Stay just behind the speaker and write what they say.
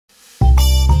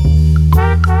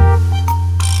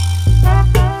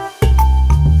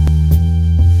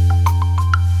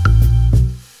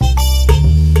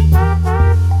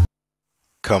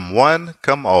Come one,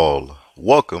 come all.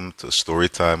 Welcome to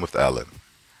Storytime with Alan.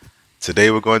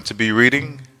 Today we're going to be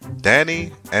reading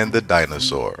Danny and the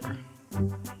Dinosaur.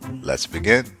 Let's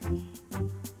begin.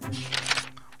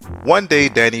 One day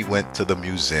Danny went to the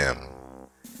museum.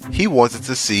 He wanted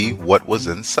to see what was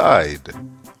inside.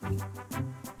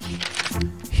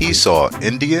 He saw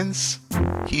Indians.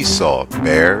 He saw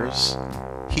bears.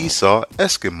 He saw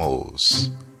Eskimos.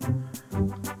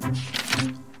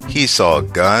 He saw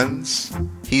guns.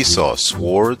 He saw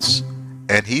swords.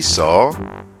 And he saw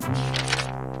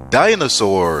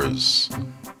dinosaurs.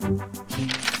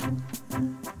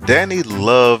 Danny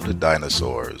loved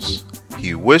dinosaurs.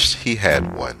 He wished he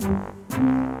had one.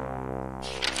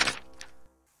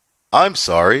 "I'm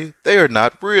sorry, they are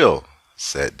not real,"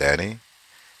 said Danny.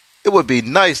 "It would be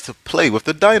nice to play with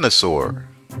the dinosaur."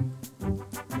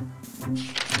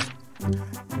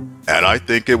 "And I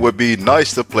think it would be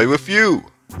nice to play with you,"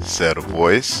 said a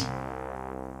voice.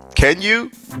 "Can you?"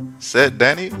 said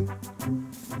Danny.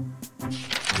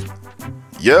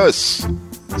 "Yes,"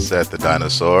 said the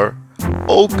dinosaur.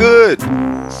 "Oh, good,"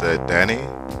 said Danny.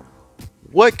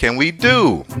 "What can we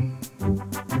do?"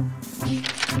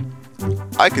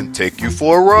 "I can take you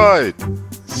for a ride,"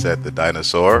 said the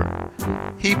dinosaur.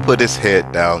 He put his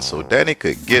head down so Danny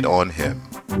could get on him.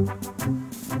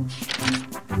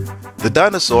 The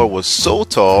dinosaur was so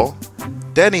tall,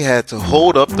 Danny had to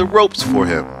hold up the ropes for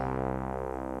him.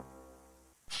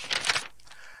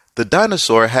 The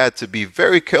dinosaur had to be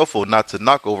very careful not to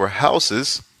knock over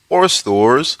houses or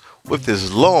stores with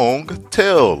his long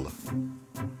tail.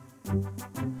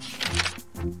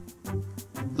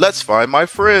 "Let's find my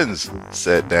friends,"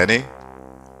 said Danny.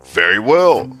 "Very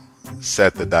well,"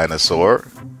 said the dinosaur.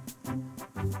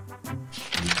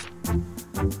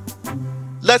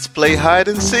 "Let's play hide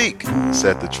and seek,"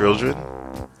 said the children.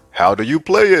 "How do you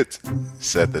play it?"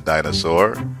 said the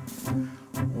dinosaur.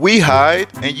 "We hide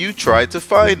and you try to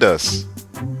find us,"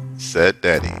 said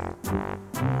Danny.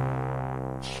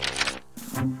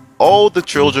 All the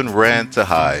children ran to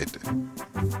hide.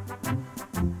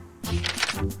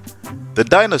 The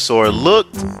dinosaur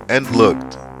looked and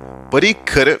looked, but he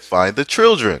couldn't find the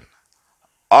children.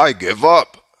 "I give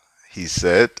up," he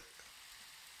said.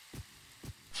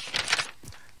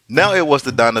 Now it was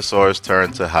the dinosaur's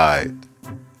turn to hide.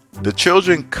 The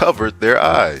children covered their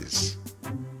eyes.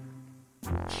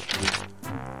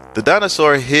 The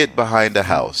dinosaur hid behind a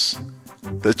house.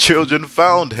 The children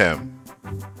found him.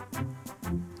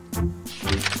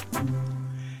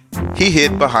 He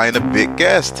hid behind a big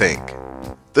gas tank.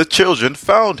 The children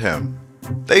found him.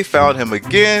 They found him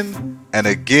again and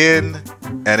again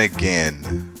and again.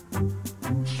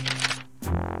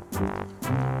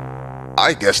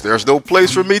 "I guess there's no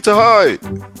place for me to hide,"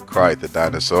 cried the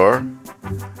dinosaur.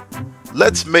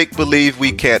 "Let's make believe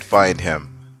we can't find him,"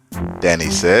 Danny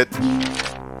said.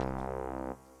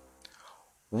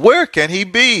 "Where can he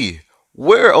be?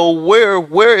 Where, oh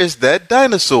where is that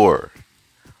dinosaur?"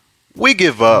 "We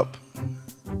give up,"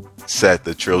 said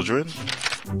the children.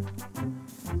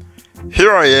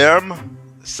 "Here I am,"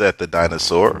 said the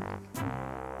dinosaur.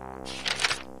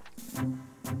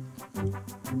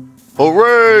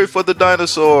 "Hooray for the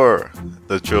dinosaur!"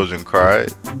 the children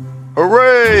cried.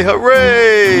 "Hooray!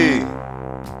 Hooray!"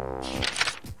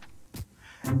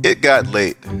 It got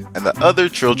late and the other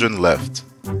children left.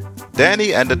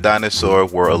 Danny and the dinosaur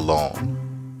were alone.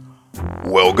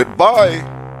 "Well, goodbye,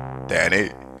 Danny,"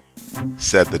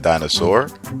 said the dinosaur.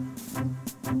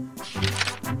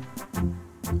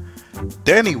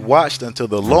 Danny watched until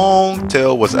the long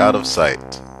tail was out of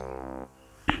sight.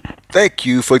 Thank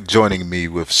you for joining me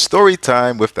with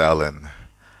Storytime with Alan.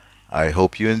 I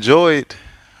hope you enjoyed,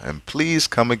 and please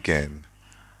come again.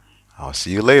 I'll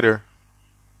see you later.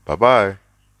 Bye-bye.